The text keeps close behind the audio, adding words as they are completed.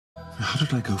How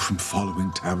did I go from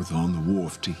following Tabitha on the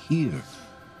wharf to here?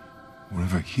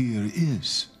 Wherever here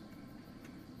is.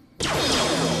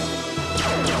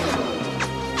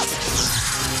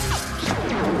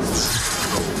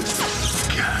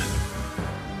 Again.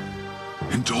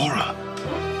 Endora.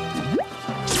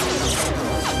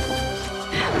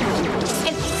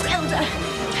 Esmeralda,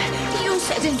 you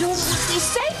said Endora would be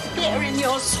safe there in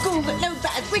your school, that no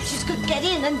bad witches could get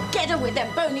in and get her with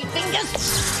their bony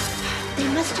fingers. They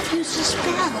must have used a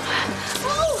spell.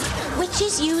 Oh,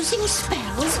 witches using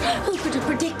spells? Who could have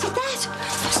predicted that?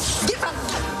 Give up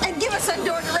and give us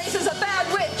Endora to raise as a bad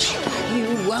witch.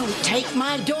 You won't take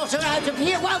my daughter out of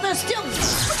here while there's still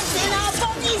breath in our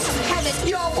bodies. Have it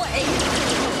your way.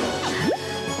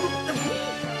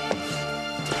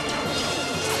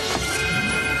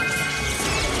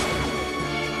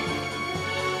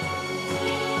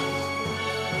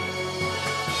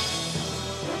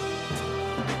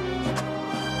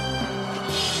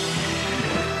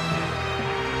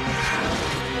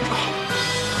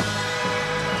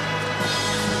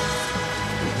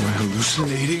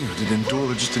 Hallucinating, or did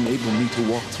Endora just enable me to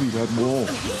walk through that wall?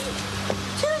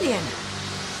 Julian,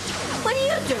 what are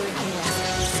you doing here?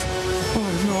 Oh, I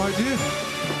have no idea.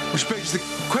 Which begs the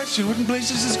question, what in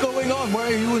blazes is going on?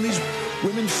 Why are you and these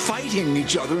women fighting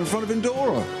each other in front of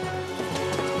Endora?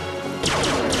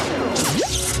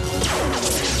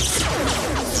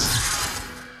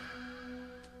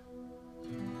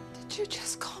 Did you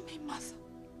just call me mother?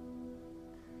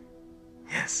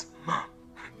 Yes, Mom.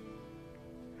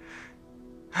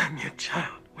 I'm your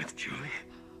child with Julian.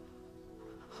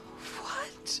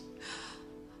 What?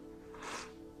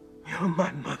 You're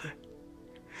my mother.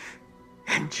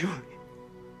 And Julian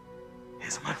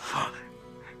is my father.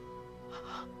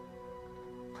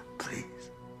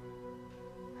 Please,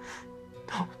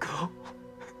 don't go.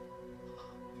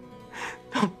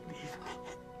 Don't leave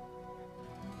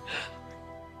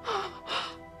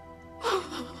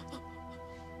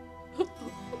me.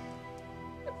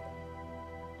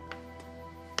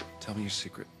 Tell me your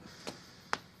secret.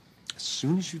 As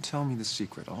soon as you tell me the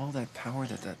secret, all that power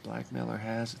that blackmailer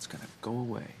has, it's gonna go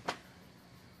away.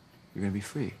 You're gonna be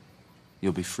free.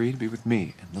 You'll be free to be with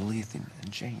me and little Ethan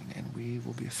and Jane, and we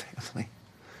will be a family.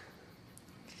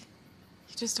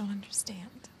 You just don't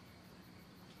understand.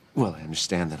 Well, I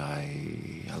understand that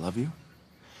I love you.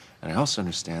 And I also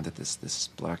understand that this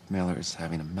blackmailer is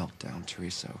having a meltdown,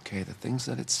 Teresa, okay? The things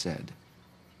that it said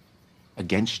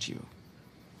against you,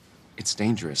 it's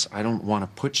dangerous. I don't want to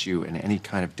put you in any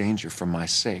kind of danger for my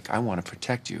sake. I want to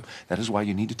protect you. That is why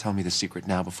you need to tell me the secret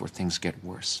now before things get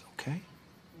worse, okay?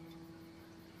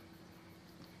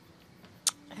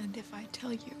 And if I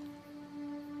tell you,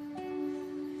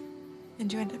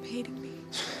 and you end up hating me.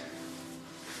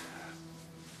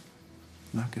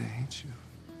 I'm not gonna hate you.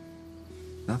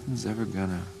 Nothing's ever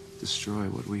gonna destroy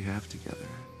what we have together.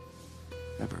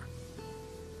 Ever.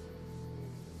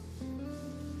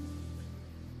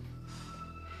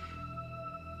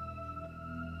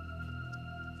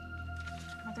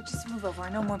 Mother, just move over. I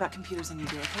know more about computers than you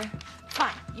do, okay?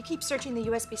 Fine. You keep searching the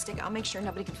USB stick. I'll make sure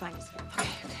nobody can find us. Okay.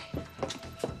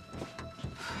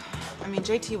 I mean,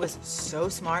 JT was so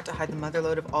smart to hide the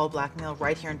motherlode of all blackmail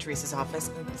right here in Teresa's office.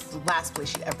 It's the last place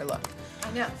she'd ever look.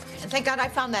 I know. And thank God I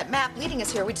found that map leading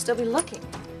us here. We'd still be looking.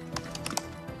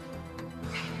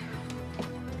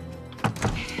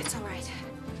 It's all right.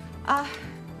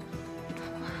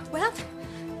 Well,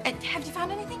 have you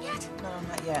found anything yet? No,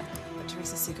 not yet. But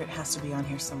Teresa's secret has to be on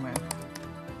here somewhere,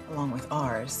 along with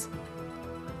ours.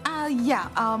 Yeah,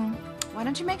 why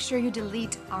don't you make sure you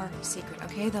delete our secret,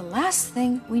 okay? The last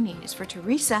thing we need is for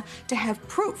Teresa to have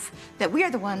proof that we are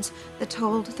the ones that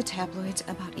told the tabloids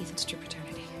about Ethan's true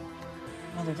paternity.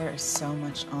 Mother, there is so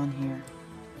much on here.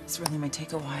 This really may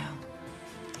take a while.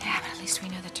 Yeah, but at least we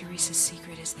know that Teresa's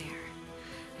secret is there.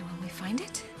 And when we find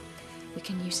it, we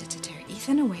can use it to tear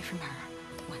Ethan away from her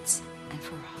once and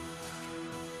for all.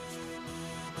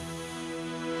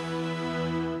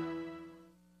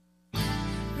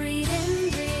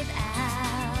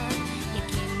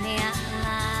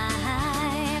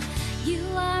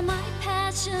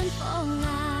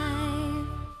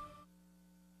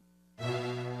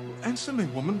 Answer me,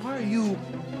 woman. Why are you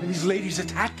and these ladies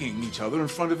attacking each other in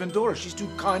front of Endora? She's too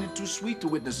kind and too sweet to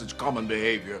witness such common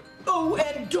behavior. Oh,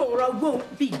 Endora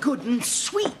won't be good and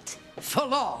sweet for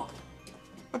long.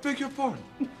 I beg your pardon.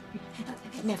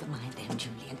 Never mind then,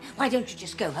 Julian. Why don't you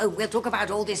just go home? We'll talk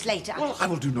about all this later. Well, I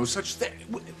will do no such thing.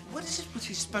 What is it with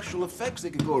these special effects? They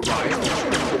can go awry.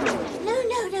 No,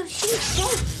 she's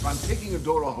safe. I'm taking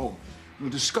Endora home. We'll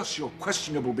discuss your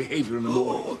questionable behavior in the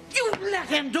morning. You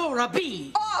let Endora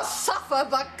be! Or suffer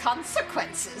the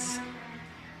consequences.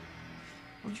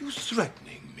 Are you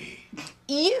threatening me?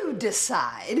 You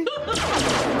decide.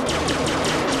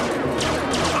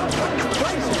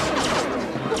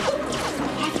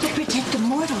 Have to protect the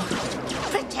mortal.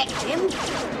 Protect him?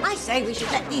 I say we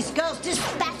should let these girls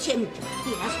dispatch him.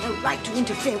 He has no right to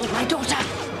interfere with my daughter.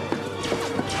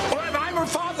 Well, I'm her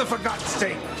father, for God's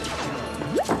sake.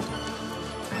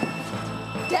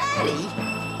 Daddy?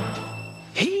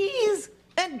 He's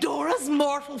Endora's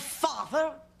mortal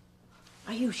father?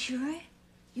 Are you sure?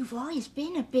 You've always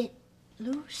been a bit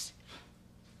loose.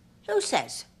 Who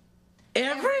says?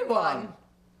 Everyone.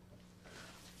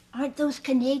 Aren't those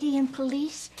Canadian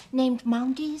police named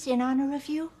Mounties in honor of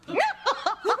you?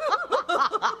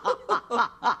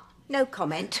 No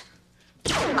comment.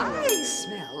 I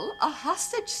smell a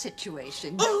hostage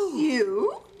situation. Don't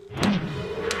you?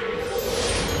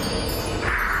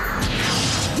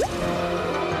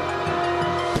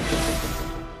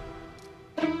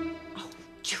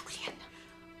 Julian,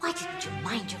 why didn't you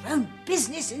mind your own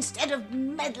business instead of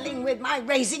meddling with my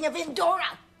raising of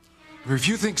Endora? If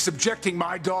you think subjecting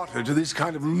my daughter to this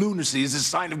kind of lunacy is a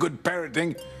sign of good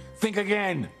parenting, think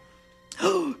again.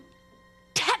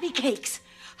 Tabby cakes,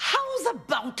 how's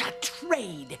about a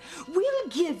trade? We'll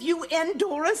give you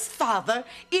Endora's father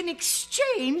in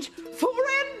exchange for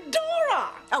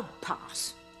Endora. Oh,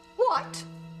 pass. What?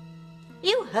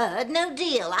 You heard, no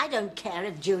deal. I don't care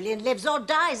if Julian lives or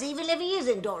dies, even if he is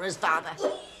Endora's father.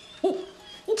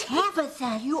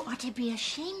 Tabitha, you ought to be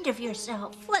ashamed of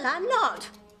yourself. Well, I'm not.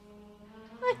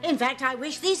 In fact, I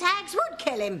wish these hags would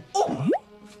kill him.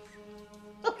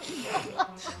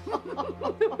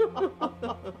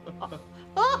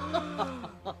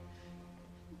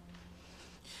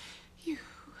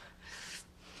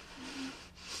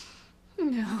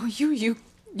 No,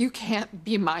 you can't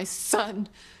be my son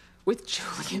with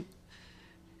Julian.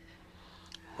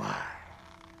 Why?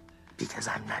 Because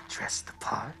I'm not dressed the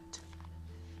part?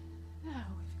 No.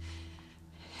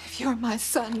 If you're my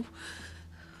son,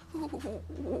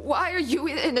 why are you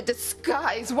in a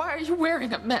disguise? Why are you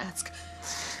wearing a mask?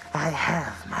 I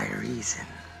have my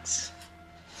reasons.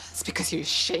 It's because you're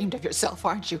ashamed of yourself,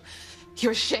 aren't you?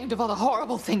 You're ashamed of all the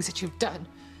horrible things that you've done.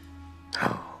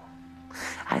 Oh,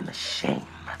 I'm ashamed,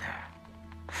 Mother,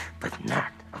 but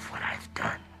not of what I've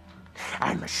done.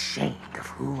 I'm ashamed of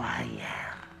who I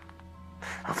am,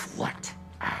 of what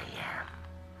I am.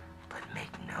 But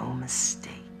make no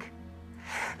mistake,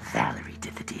 Valerie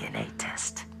did the DNA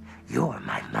test. You're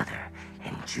my mother,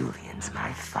 and Julian's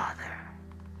my father.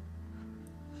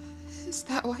 Is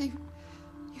that why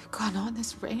you've gone on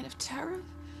this reign of terror?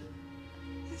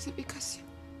 Is it because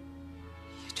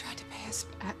you tried to pay us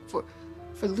back for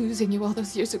losing you all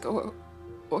those years ago,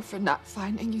 or for not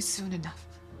finding you soon enough?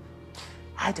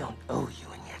 I don't owe you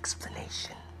any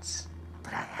explanations,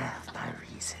 but I have my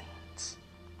reasons.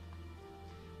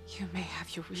 You may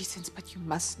have your reasons, but you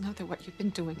must know that what you've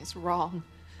been doing is wrong.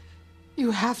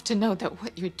 You have to know that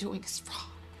what you're doing is wrong.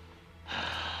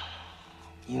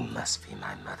 You must be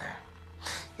my mother.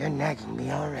 You're nagging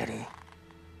me already.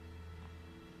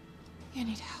 You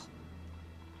need help.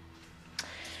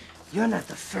 You're not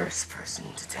the first person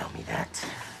to tell me that.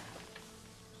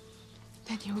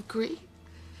 Then you agree?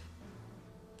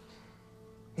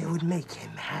 It would make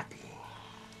him happy.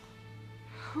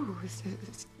 Who is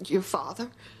it? Your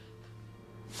father?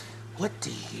 What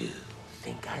do you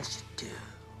think I should do?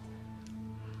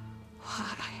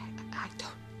 I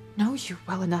don't know you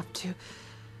well enough to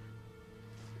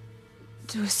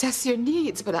assess your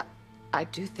needs, but I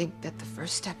do think that the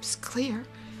first step is clear.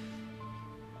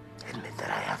 Admit that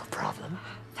I have a problem.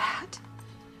 That?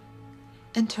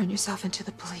 And turn yourself into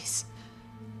the police.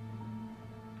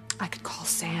 I could call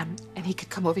Sam, and he could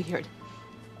come over here.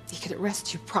 He could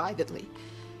arrest you privately.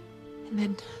 And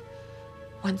then,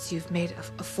 once you've made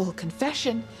a full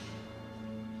confession,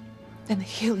 then the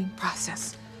healing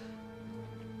process,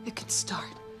 it can start.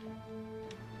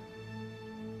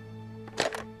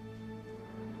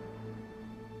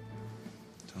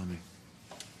 Tommy,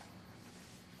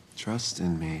 trust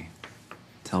in me.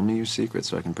 Tell me your secret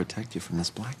so I can protect you from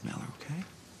this blackmailer, okay?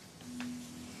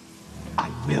 I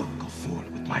will go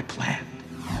forward with my plan.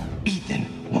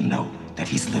 Ethan will know that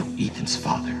he's little Ethan's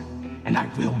father, and I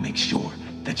will make sure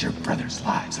that your brothers'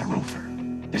 lives are over.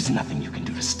 There's nothing you can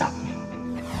do to stop me.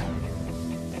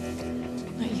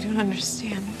 You don't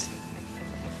understand.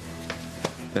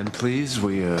 Then please,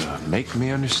 will you make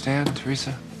me understand,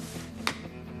 Teresa?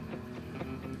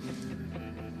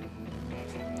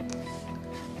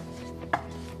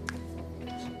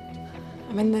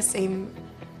 I'm in the same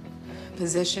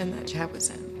position that Chad was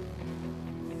in.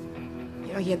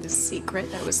 You know, he had this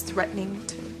secret that was threatening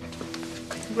to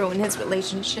ruin his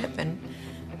relationship, and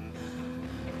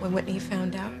when Whitney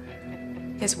found out,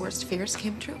 his worst fears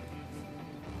came true.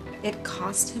 It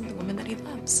cost him the woman that he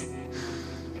loves.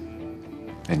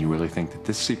 And you really think that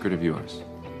this secret of yours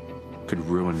could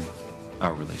ruin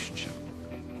our relationship?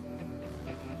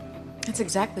 That's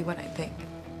exactly what I think.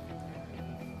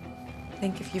 I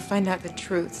think if you find out the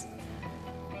truth,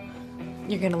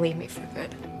 you're gonna leave me for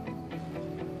good.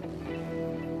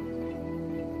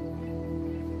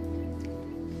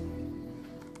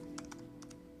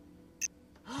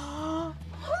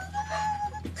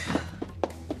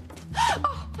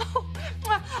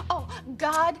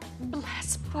 God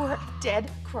bless poor, dead,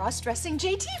 cross-dressing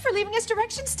JT for leaving us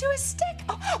directions to his stick.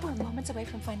 Oh, we're moments away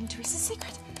from finding Teresa's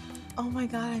secret. Oh my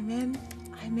God, I'm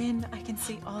in. I can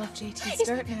see all of JT's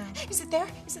dirt now. Is it there?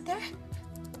 Is it there?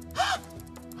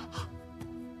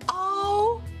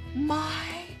 Oh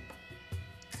my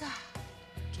God.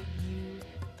 Can you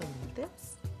believe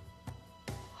this?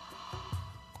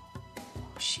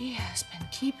 She has been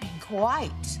keeping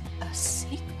quite a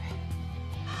secret.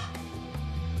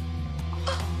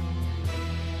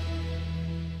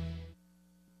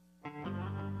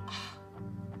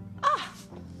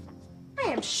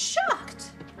 I am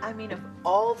shocked. I mean, of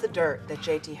all the dirt that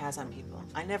JT has on people,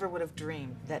 I never would have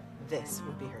dreamed that this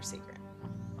would be her secret.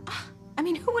 I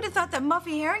mean, who would have thought that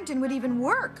Muffy Harrington would even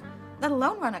work, let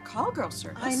alone run a call girl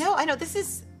service? I know. This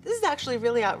is actually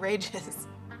really outrageous.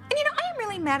 And you know, I am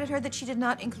really mad at her that she did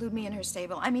not include me in her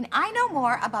stable. I mean, I know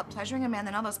more about pleasuring a man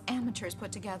than all those amateurs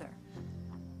put together.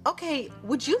 Okay,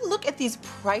 would you look at these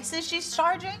prices she's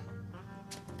charging?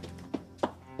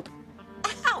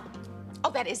 Ow! Oh,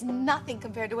 that is nothing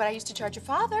compared to what I used to charge your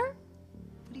father.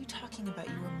 What are you talking about?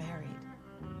 You were married.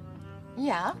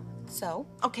 Yeah, so?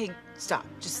 Okay, stop.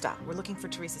 Just stop. We're looking for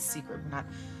Teresa's secret.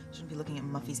 Shouldn't be looking at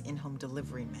Muffy's in-home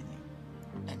delivery menu.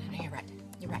 No, you're right.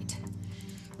 You're right.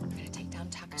 We're gonna take down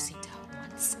Takasito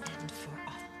once and for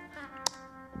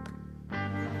all.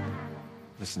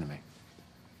 Listen to me.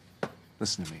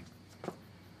 Listen to me.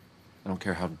 I don't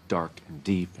care how dark and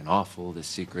deep and awful this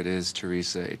secret is,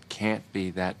 Teresa. It can't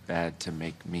be that bad to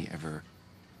make me ever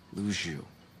lose you.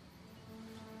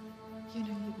 You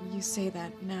know, you say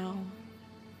that now.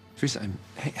 Teresa, I'm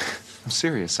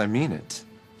serious. I mean it.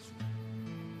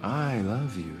 I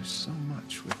love you so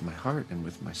much with my heart and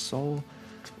with my soul.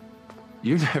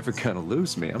 You're never gonna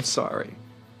lose me. I'm sorry.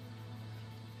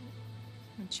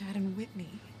 Chad and Whitney.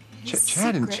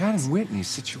 Chad and Whitney's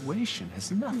situation has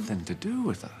nothing to do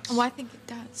with us. Oh, I think it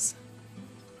does.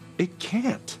 It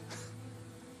can't.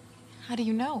 How do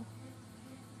you know?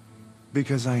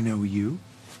 Because I know you.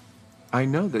 I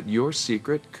know that your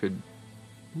secret could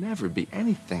never be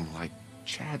anything like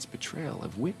Chad's betrayal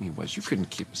of Whitney was. You couldn't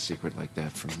keep a secret like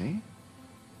that from me.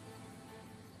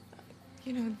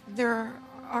 You know, there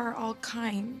are all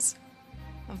kinds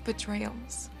of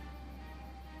betrayals.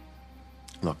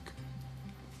 Look,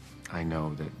 I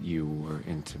know that you were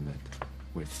intimate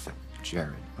with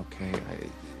Jared, okay?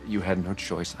 You had no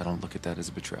choice. I don't look at that as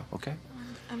a betrayal, okay?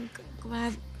 I'm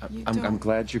glad you I'm don't.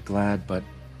 glad you're glad, but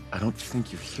I don't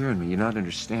think you're hearing me. You're not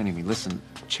understanding me. Listen,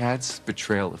 Chad's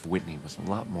betrayal of Whitney was a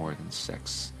lot more than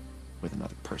sex with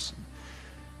another person.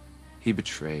 He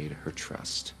betrayed her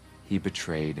trust. He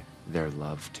betrayed their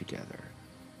love together.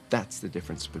 That's the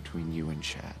difference between you and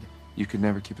Chad. You could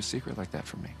never keep a secret like that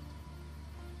from me.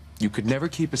 You could never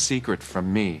keep a secret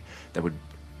from me that would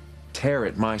tear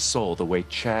at my soul the way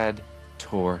Chad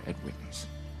tore at Whitney's.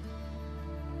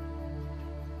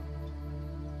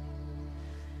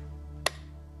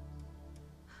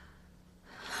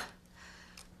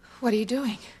 What are you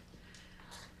doing?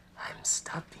 I'm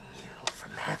stopping you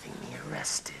from having me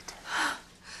arrested.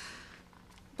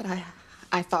 But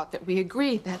I thought that we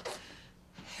agreed that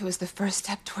it was the first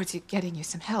step towards you getting you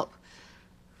some help.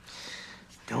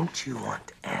 Don't you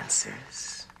want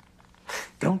answers?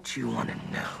 Don't you want to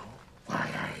know why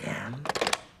I am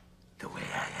the way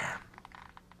I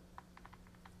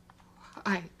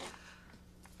am?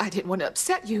 I didn't want to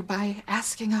upset you by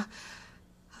asking a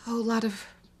whole lot of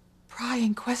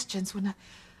prying questions when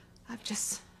I've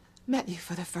just met you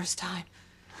for the first time.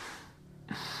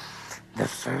 The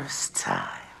first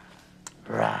time,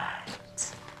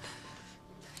 right.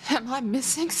 Am I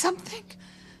missing something?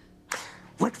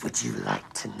 What would you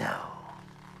like to know?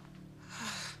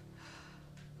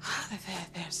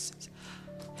 There's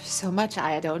so much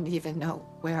I don't even know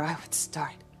where I would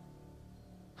start.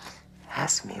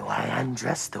 Ask me why I'm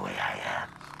dressed the way I am.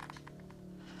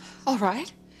 All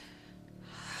right.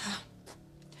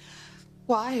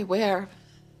 Why wear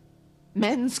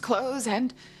men's clothes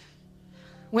and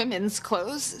women's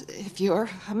clothes if you're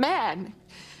a man?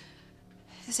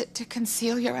 Is it to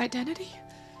conceal your identity?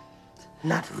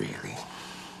 Not really.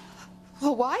 Well,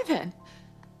 Well, why then?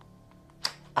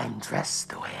 I'm dressed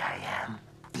the way I am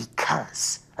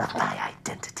because of my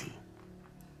identity.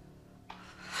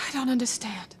 I don't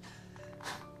understand.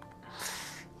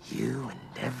 You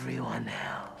and everyone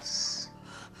else.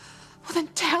 Well, then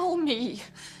tell me.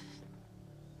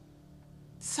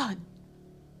 Son,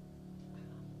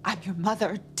 I'm your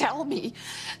mother. Tell me.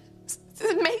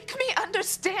 Make me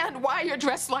understand why you're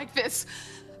dressed like this.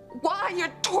 Why you're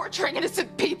torturing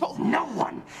innocent people. No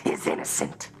one is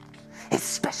innocent.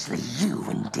 Especially you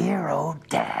and dear old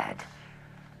Dad.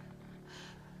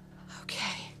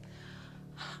 Okay.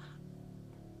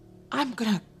 I'm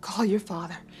gonna call your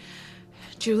father,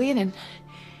 Julian,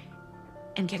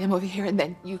 and get him over here, and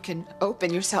then you can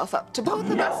open yourself up to both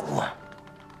of us. No!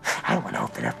 I want to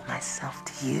open up myself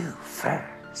to you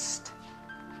first.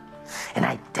 And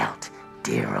I doubt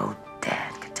dear old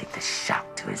Dad could take the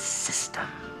shock to his system.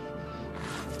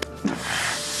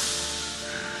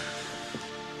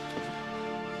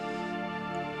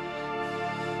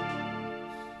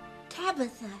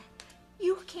 Tabitha,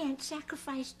 you can't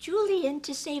sacrifice Julian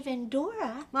to save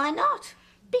Endora. Why not?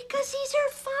 Because he's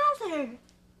her father.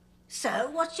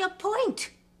 So, what's your point?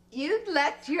 You'd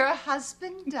let your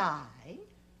husband die?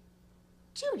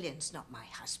 Julian's not my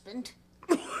husband.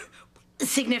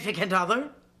 Significant other?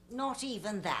 Not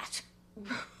even that.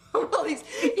 Well, he's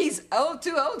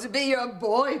too old to be your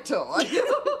boy toy.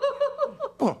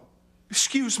 Well,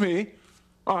 excuse me.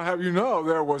 I'll have you know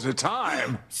there was a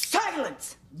time.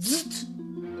 Silence!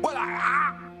 Well,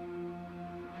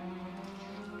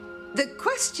 The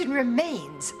question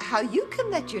remains how you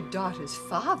can let your daughter's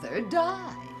father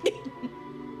die.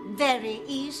 Very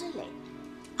easily.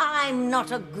 I'm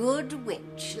not a good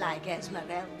witch like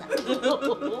Esmeralda.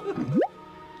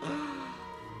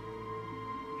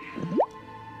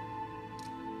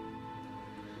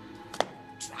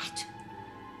 Drat.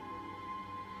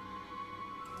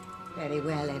 Very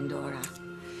well, Endora.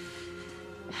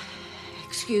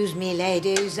 Excuse me,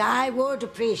 ladies. I would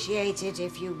appreciate it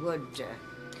if you would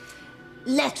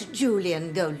let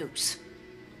Julian go loose.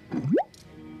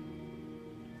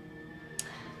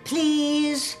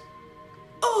 Please.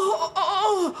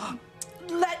 Oh,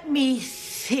 let me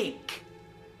think.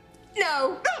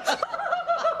 No.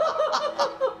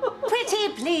 Pretty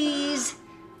please.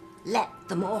 Let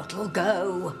the mortal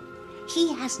go.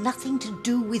 He has nothing to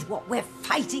do with what we're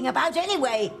fighting about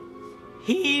anyway.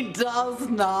 He does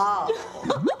not.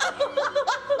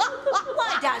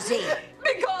 Why does he?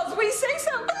 Because we say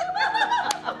so.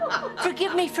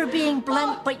 Forgive me for being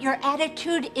blunt, but your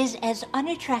attitude is as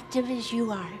unattractive as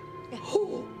you are.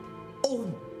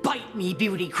 Oh, bite me,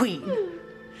 beauty queen.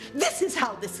 This is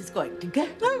how this is going to go.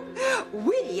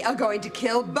 We are going to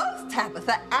kill both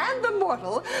Tabitha and the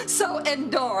mortal, so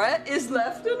Endora is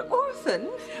left an orphan.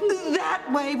 That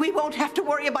way we won't have to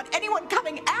worry about anyone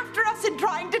coming after us and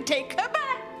trying to take her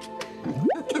back.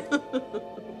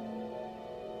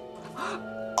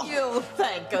 You'll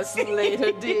thank us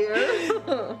later,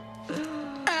 dear.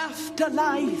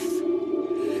 Afterlife.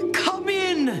 Come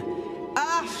in.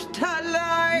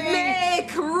 Afterlife.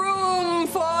 Make room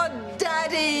for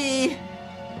Daddy.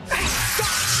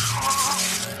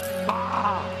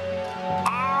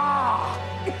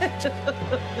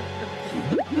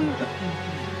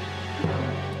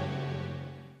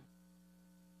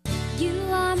 You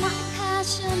are my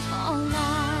passion for life.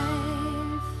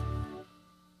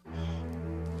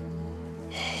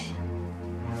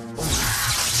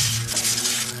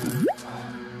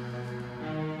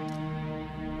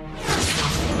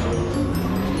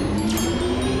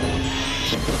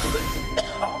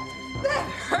 That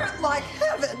hurt like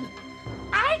heaven.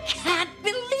 I can't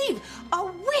believe a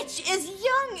witch as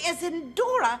young as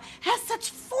Endora has such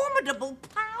formidable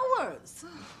powers.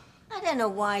 I don't know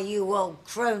why you old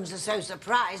crones are so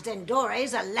surprised. Endora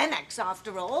is a Lennox,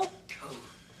 after all.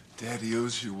 Daddy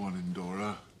owes you one,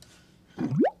 Endora.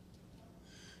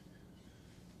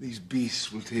 These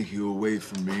beasts will take you away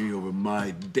from me over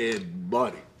my dead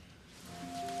body.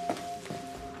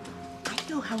 I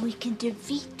know how we can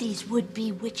defeat these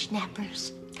would-be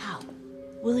witch-nappers. How?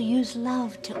 We'll use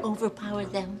love to overpower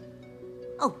them.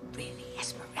 Oh, really,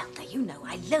 Esmeralda, you know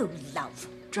I loathe love.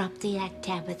 Drop the act,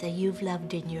 Tabitha. You've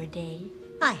loved in your day.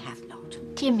 I have not.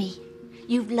 Timmy.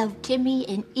 You've loved Timmy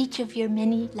in each of your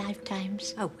many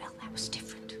lifetimes. Oh, well, that was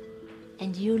different.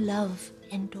 And you love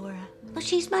Endora. Well,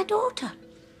 she's my daughter.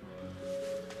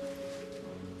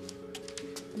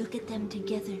 Look at them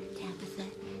together, Tabitha.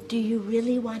 Do you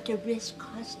really want to risk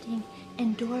costing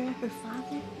Endora her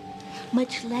father?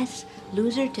 Much less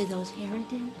lose her to those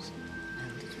Harridans? I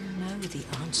little know the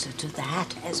answer to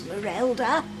that,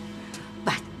 Esmeralda.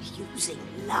 But Using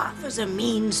love as a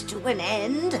means to an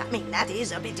end? I mean, that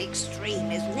is a bit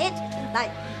extreme, isn't it?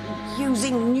 Like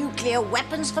using nuclear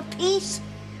weapons for peace?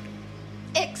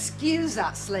 Excuse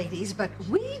us, ladies, but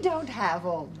we don't have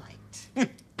all night.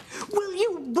 Will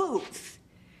you both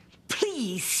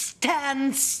please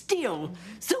stand still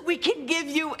so we can give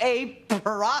you a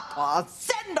proper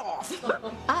send-off?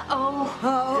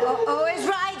 Oh, is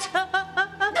right.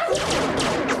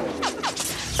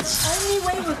 The only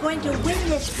way we're going to win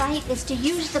this fight is to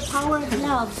use the power of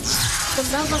love. The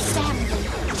love of family.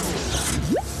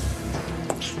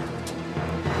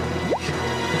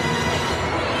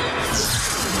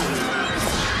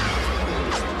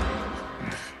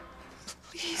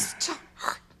 Please don't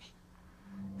hurt me.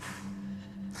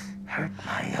 Hurt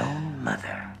my own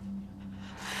mother.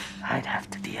 I'd have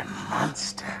to be a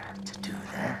monster to do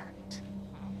that.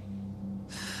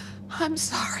 I'm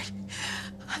sorry.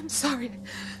 I'm sorry.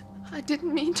 I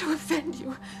didn't mean to offend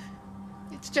you.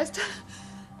 It's just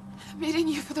meeting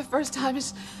you for the first time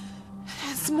is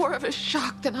more of a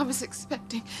shock than I was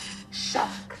expecting.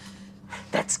 Shock?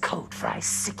 That's code for I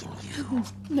sicken you.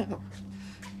 No.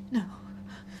 No.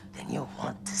 Then you'll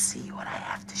want to see what I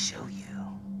have to show you.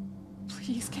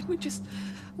 Please, can we just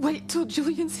wait till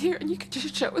Julian's here and you can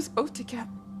just show us both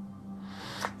together?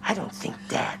 I don't think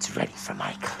Dad's ready for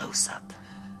my close-up.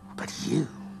 But you,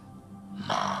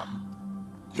 Mom,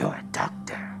 you're a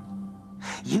doctor.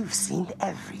 You've seen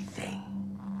everything.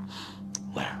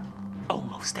 Well,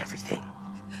 almost everything.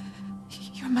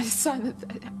 You're my son.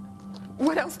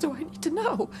 What else do I need to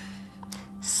know?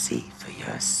 See for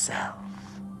yourself.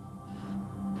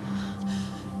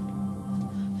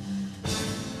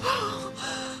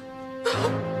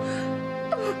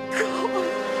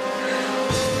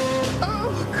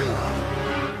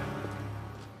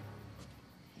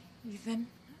 Ethan,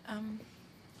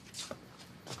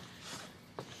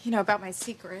 you know about my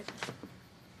secret.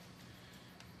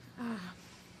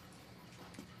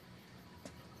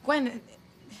 Gwen,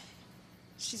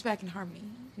 she's back in Harmony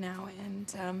now,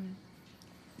 and,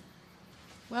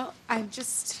 well, I'm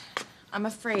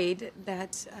afraid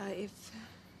that if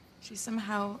she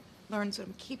somehow learns what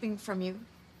I'm keeping from you,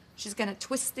 she's gonna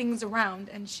twist things around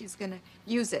and she's gonna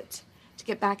use it to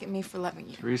get back at me for loving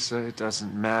you. Teresa, it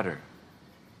doesn't matter.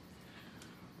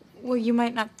 Well, you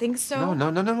might not think so. No.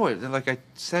 Like I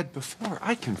said before,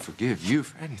 I can forgive you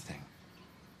for anything.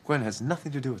 Gwen has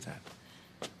nothing to do with that.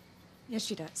 Yes,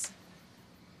 she does.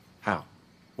 How?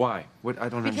 Why? What? I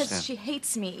don't understand. Because she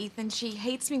hates me, Ethan. She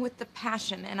hates me with the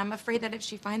passion, and I'm afraid that if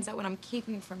she finds out what I'm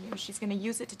keeping from you, she's gonna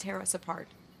use it to tear us apart.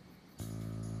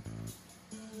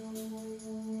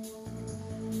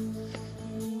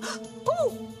 Oh! Oh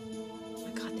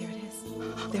my God, there it is.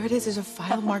 There it is. There's a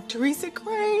file marked Teresa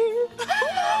Gray.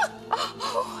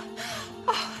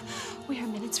 We are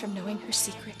minutes from knowing her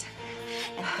secret,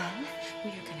 and then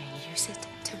we are gonna use it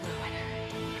to ruin her.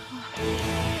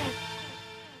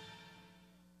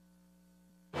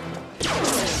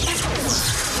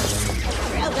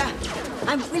 Elder,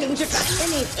 I'm willing to try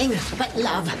anything but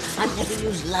love. I've never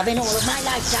used love in all of my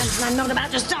lifetimes, and I'm not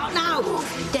about to start now.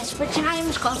 Desperate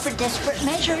times call for desperate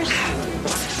measures.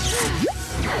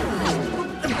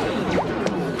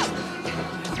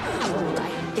 All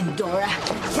right, Endora.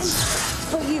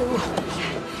 For you.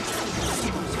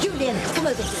 Julian, come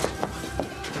over here.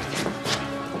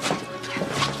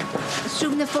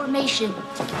 Assume the formation.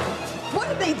 What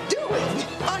are they doing?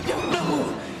 I don't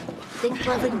know. Think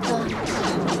love and gun.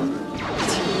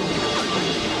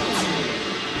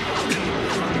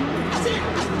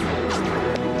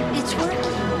 It's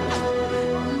working.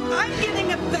 I'm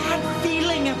getting a bad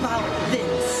feeling about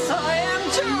this. I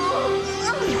am too.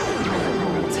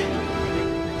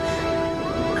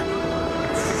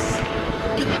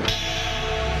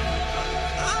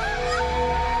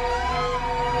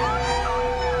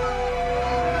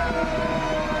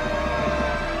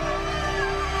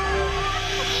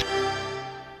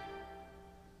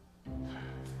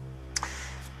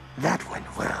 That went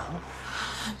well.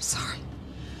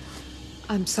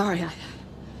 I'm sorry. I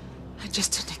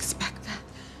just didn't expect that.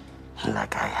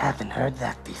 Like I haven't heard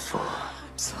that before.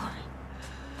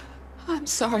 I'm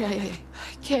sorry. I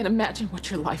can't imagine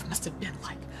what your life must have been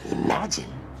like.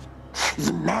 Imagine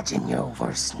your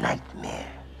worst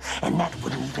nightmare. And that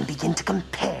wouldn't even begin to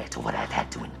compare to what I've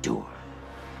had to endure.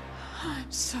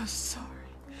 I'm so sorry.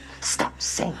 Stop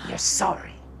saying you're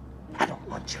sorry. I don't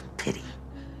want your pity.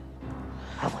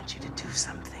 I want you to do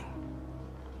something.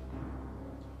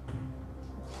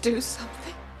 Do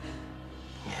something?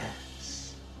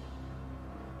 Yes.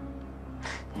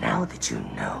 Now that you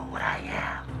know what I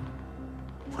am,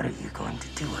 what are you going to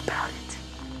do about it?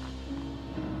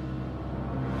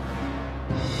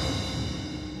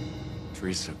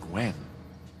 Teresa, Gwen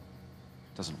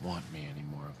doesn't want me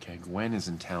anymore, okay? Gwen is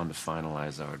in town to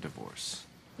finalize our divorce.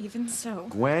 Even so.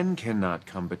 Gwen cannot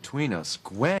come between us.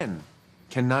 Gwen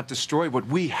cannot destroy what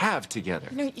we have together.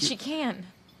 No, she can.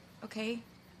 Okay?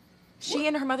 She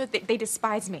and her mother, they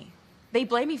despise me. They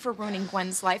blame me for ruining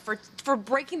Gwen's life, for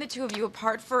breaking the two of you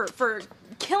apart, for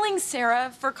killing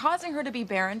Sarah, for causing her to be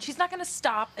barren. She's not gonna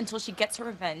stop until she gets her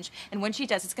revenge. And when she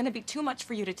does, it's gonna be too much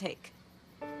for you to take.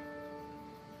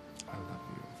 I love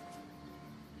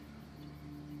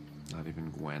you. Not even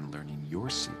Gwen learning your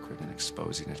secret and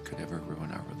exposing it could ever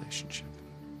ruin our relationship.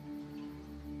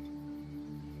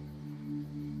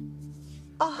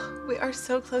 Oh, we are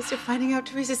so close to finding out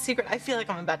Teresa's secret. I feel like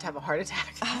I'm about to have a heart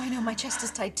attack. Oh, I know, my chest is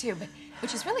tight too, but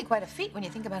which is really quite a feat when you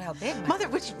think about how big my... Mother,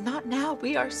 which, not now.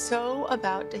 We are so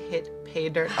about to hit pay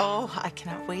dirt. Oh, I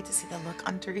cannot wait to see the look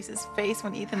on Teresa's face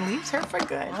when Ethan leaves her for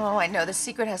good. Oh, I know. The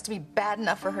secret has to be bad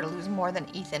enough for her to lose more than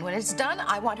Ethan. When it's done,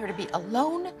 I want her to be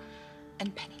alone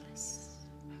and penniless.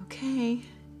 Okay,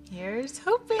 here's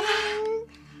hoping.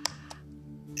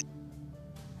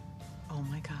 Oh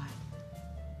my God.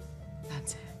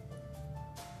 That's it.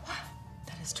 What?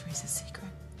 That is Teresa's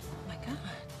secret. Oh my God.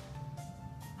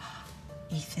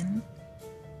 Ethan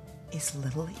is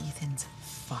little Ethan's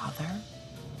father?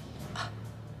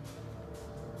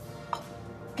 Oh,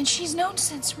 and she's known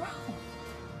since Rome.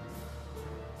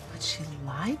 But she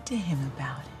lied to him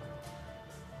about it.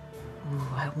 Ooh,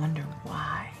 I wonder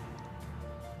why.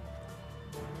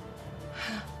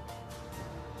 Who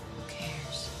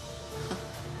cares?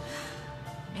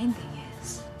 Main thing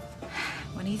is,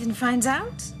 when Ethan finds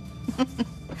out,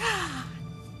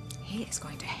 he is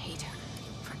going to hate her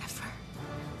forever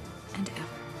and ever.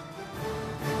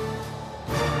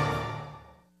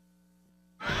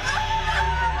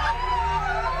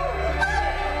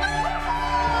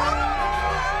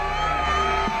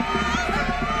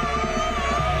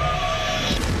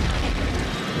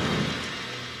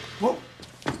 Whoa!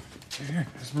 Here,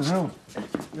 Esmeralda.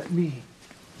 Let me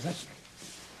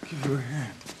give you a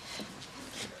hand.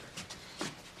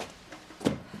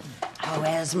 Oh,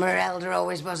 Esmeralda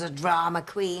always was a drama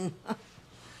queen. What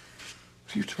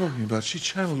are you talking about? She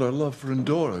channeled our love for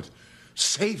Endora. It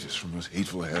saved us from those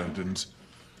hateful Harringtons.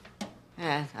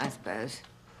 Yeah, I suppose.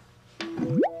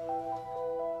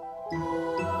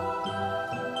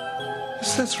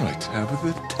 Yes, that's right,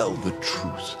 Tabitha. Tell the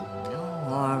truth.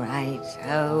 All right.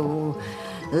 Oh,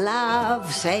 love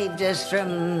saved us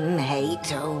from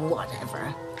hate or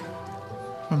whatever.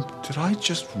 Did I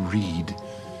just read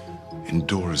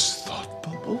Endora's thought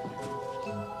bubble?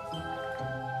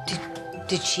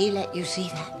 Did she let you see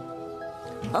that?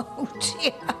 Oh,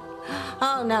 dear.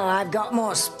 Oh, no, I've got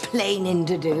more splaining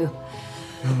to do.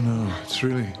 No, it's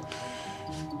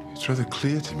rather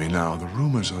clear to me now. The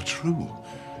rumors are true.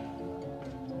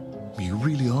 You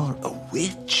really are a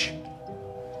witch.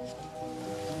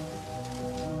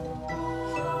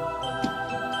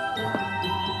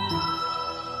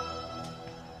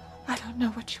 I don't know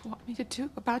what you want me to do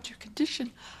about your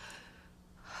condition.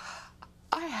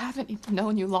 I haven't even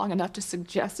known you long enough to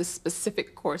suggest a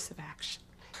specific course of action.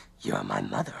 You're my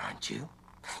mother, aren't you?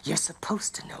 You're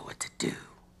supposed to know what to do.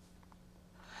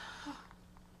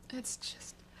 It's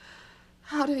just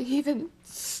how to even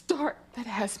start that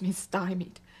has me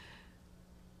stymied.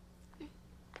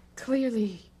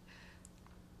 Clearly,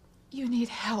 you need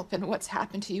help, and what's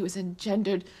happened to you has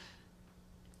engendered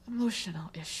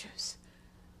emotional issues.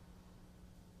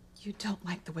 You don't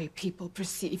like the way people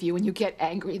perceive you, and you get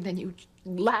angry, and then you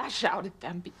lash out at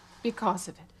them because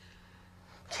of it.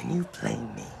 Can you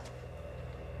blame me?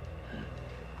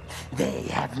 They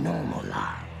have normal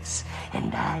lives,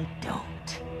 and I don't.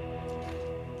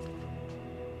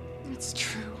 It's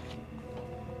true.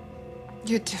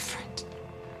 You're different.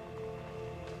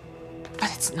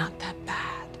 But it's not that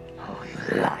bad. Oh,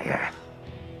 you liar.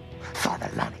 Father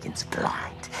Lonigan's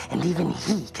blind, and even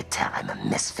he could tell I'm a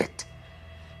misfit.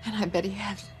 And I bet he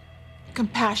has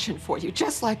compassion for you,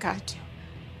 just like I do.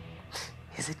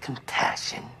 Is it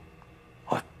compassion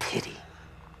or pity?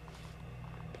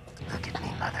 Look at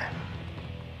me, Mother.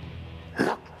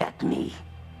 Look at me.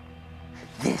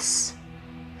 This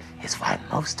is why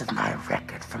most of my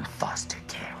record from foster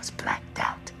care was blacked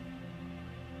out.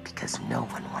 Because no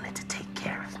one wanted to take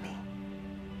care of me.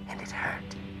 And it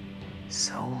hurt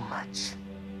so much.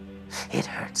 It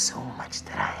hurt so much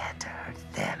that I had to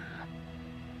hurt them.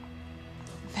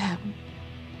 Them?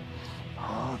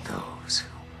 All those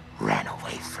who ran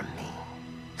away from me,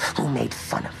 who made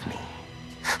fun of me,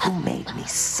 who made me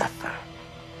suffer.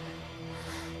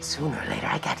 Sooner or later,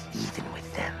 I got even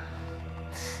with them.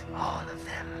 All of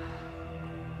them.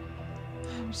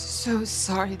 I'm so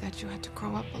sorry that you had to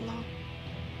grow up alone.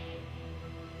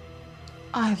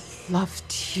 I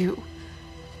loved you.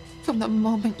 From the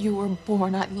moment you were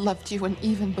born, I loved you, and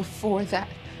even before that.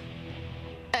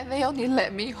 And they only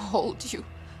let me hold you.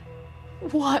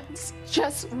 Once,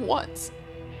 just once.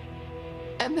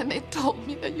 And then they told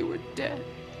me that you were dead.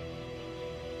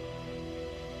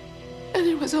 And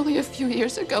it was only a few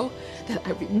years ago that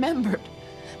I remembered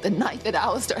the night that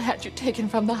Alistair had you taken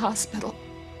from the hospital.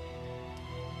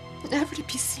 Never to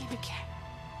be seen again.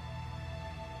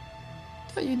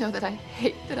 Don't you know that I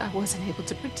hate that I wasn't able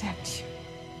to protect you?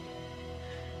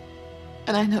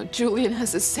 And I know Julian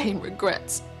has the same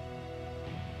regrets.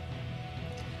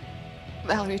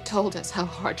 Valerie told us how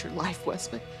hard your life was,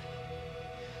 but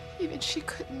even she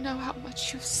couldn't know how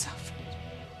much you suffered.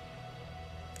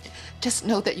 Just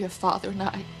know that your father and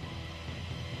I,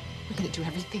 we're going to do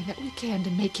everything that we can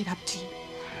to make it up to you.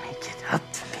 Make it up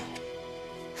to me?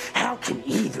 How can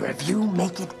either of you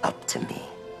make it up to me?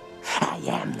 I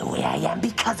am the way I am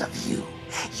because of you.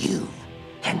 You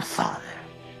and Father.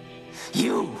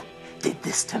 You did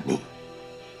this to me.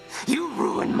 You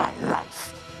ruined my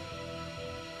life.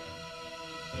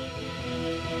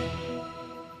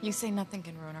 You say nothing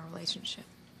can ruin our relationship.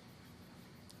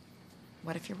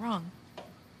 What if you're wrong?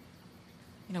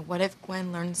 You know, what if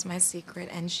Gwen learns my secret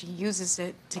and she uses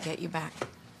it to get you back?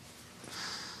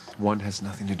 One has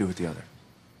nothing to do with the other.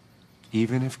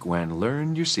 Even if Gwen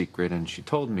learned your secret and she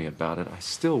told me about it, I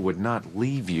still would not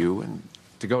leave you and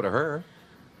to go to her.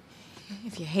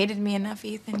 If you hated me enough,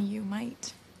 Ethan, you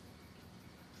might.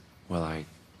 Well, I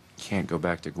can't go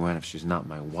back to Gwen if she's not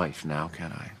my wife now,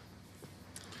 can I?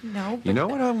 No, but... You know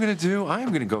what I'm gonna do?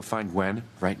 I'm gonna go find Gwen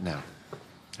right now.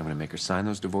 I'm gonna make her sign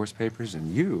those divorce papers,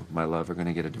 and you, my love, are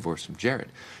gonna get a divorce from Jared.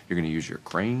 You're gonna use your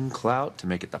crane clout to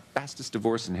make it the fastest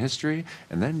divorce in history,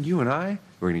 and then you and I,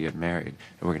 we're gonna get married,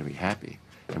 and we're gonna be happy.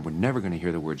 And we're never gonna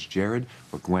hear the words Jared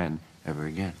or Gwen ever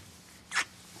again.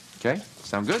 Okay?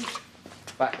 Sound good?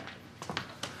 Bye.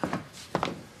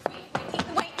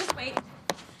 Wait, just wait.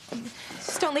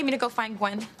 Just don't leave me to go find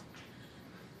Gwen.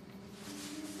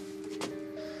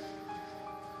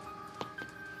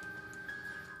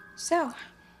 So,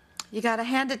 you gotta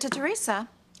hand it to Teresa.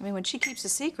 I mean, when she keeps a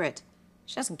secret,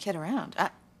 she doesn't kid around.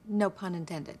 No pun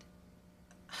intended.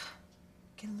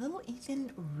 Can little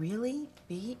Ethan really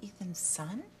be Ethan's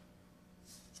son?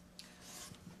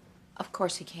 Of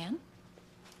course he can.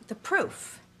 The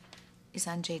proof is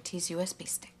on JT's USB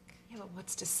stick. Yeah, but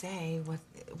what's to say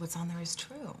what's on there is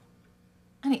true?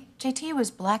 Honey, JT was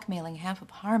blackmailing half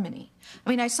of Harmony. I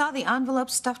mean, I saw the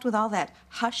envelope stuffed with all that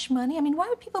hush money. I mean, why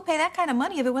would people pay that kind of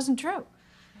money if it wasn't true?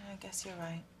 Yeah, I guess you're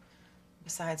right.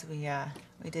 Besides, we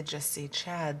did just see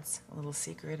Chad's little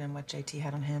secret, and what JT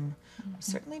had on him was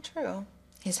certainly true.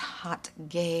 His hot,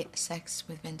 gay sex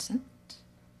with Vincent.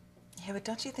 Yeah, but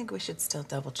don't you think we should still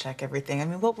double-check everything? I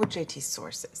mean, what were JT's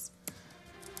sources?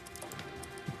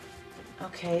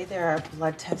 Okay, there are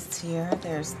blood tests here.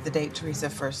 There's the date Teresa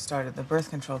first started the birth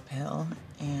control pill,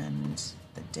 and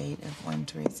the date of when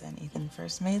Teresa and Ethan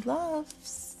first made love.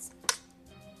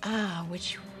 Ah,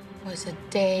 which was a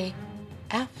day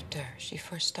after she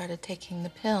first started taking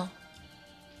the pill.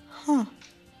 Huh.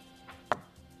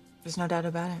 There's no doubt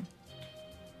about it.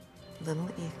 Little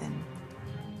Ethan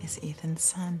is Ethan's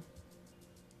son.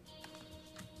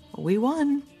 We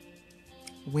won.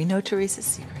 We know Teresa's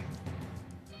secret.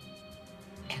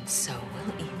 And so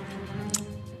will Ethan.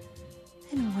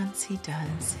 And once he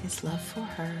does, his love for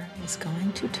her is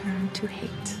going to turn to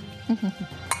hate.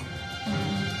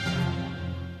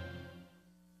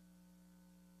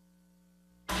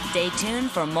 Stay tuned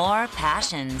for more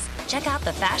passions. Check out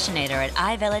the Fashionator at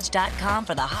iVillage.com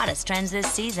for the hottest trends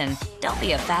this season. Don't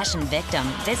be a fashion victim.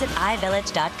 Visit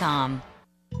iVillage.com.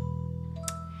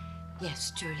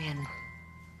 Yes, Julian.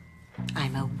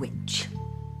 I'm a witch.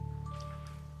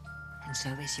 And so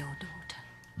is your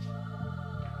daughter.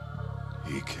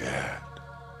 Egad.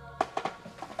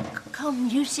 Come,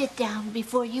 you sit down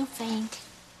before you faint.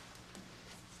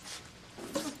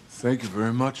 Thank you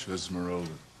very much, Esmeralda.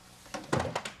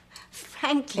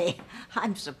 Frankly,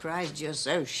 I'm surprised you're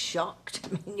so shocked. I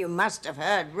mean, you must have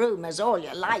heard rumors all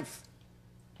your life.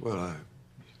 Well,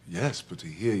 yes, but to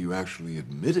hear you actually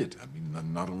admit it, I mean,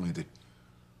 not only that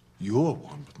you're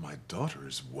one, but my daughter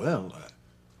as well.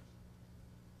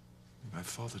 My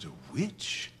father's a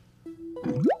witch.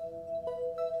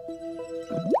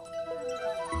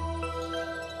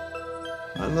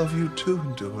 I love you too,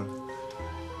 Endora.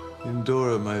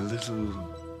 Endora, my little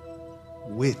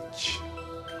witch.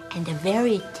 And a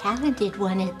very talented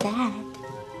one at that.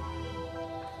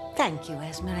 Thank you,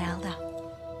 Esmeralda.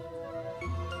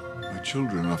 My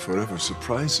children are forever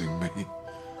surprising me.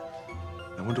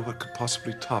 I wonder what could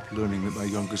possibly top learning that my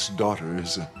youngest daughter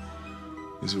is a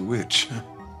is a witch.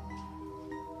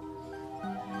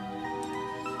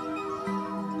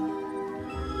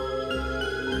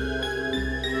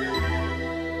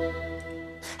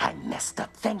 I messed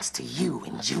up thanks to you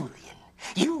and Julian.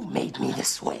 You made me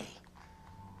this way.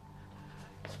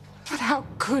 But how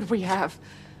could we have?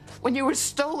 When you were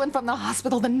stolen from the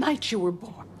hospital the night you were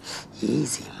born.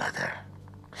 Easy, Mother.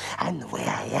 I'm the way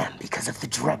I am because of the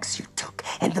drugs you took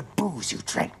and the booze you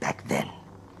drank back then.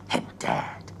 And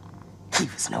Dad, he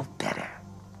was no better.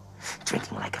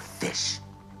 Drinking like a fish,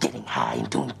 getting high and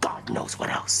doing God knows what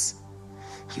else.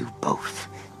 You both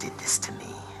did this to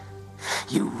me.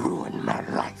 You ruined my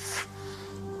life.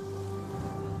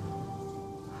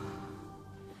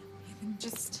 Ethan,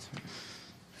 just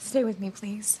stay with me,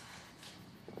 please.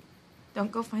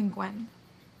 Don't go find Gwen.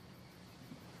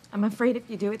 I'm afraid if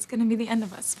you do, it's gonna be the end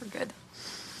of us for good.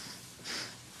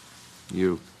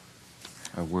 You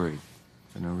are worried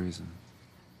for no reason.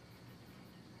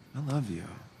 I love you.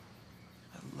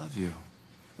 I love you.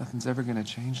 Nothing's ever gonna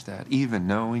change that, even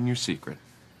knowing your secret.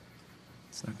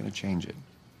 It's not gonna change it.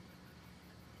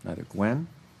 Neither Gwen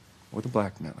or the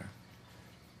blackmailer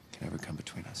can ever come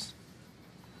between us.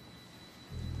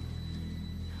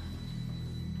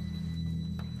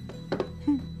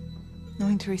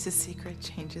 Knowing Teresa's secret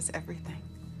changes everything.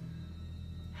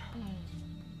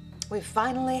 We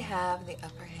finally have the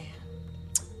upper hand.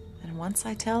 And once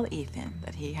I tell Ethan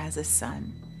that he has a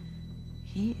son,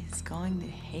 he is going to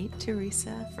hate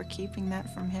Teresa for keeping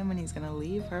that from him, and he's going to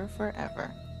leave her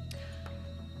forever.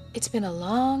 It's been a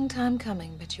long time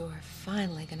coming, but you are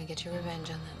finally gonna get your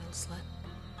revenge on that little slut.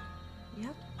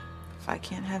 Yep. If I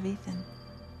can't have Ethan,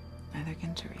 neither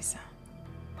can Teresa.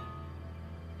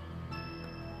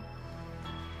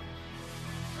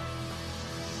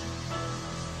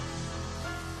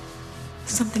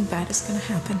 Something bad is gonna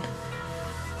happen.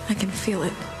 I can feel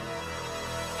it.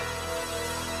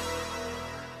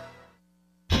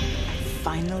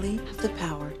 Finally have the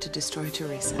power to destroy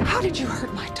Teresa. How did you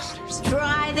hurt my daughters?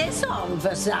 Try this on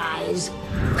for size.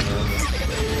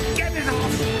 Get it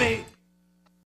off me!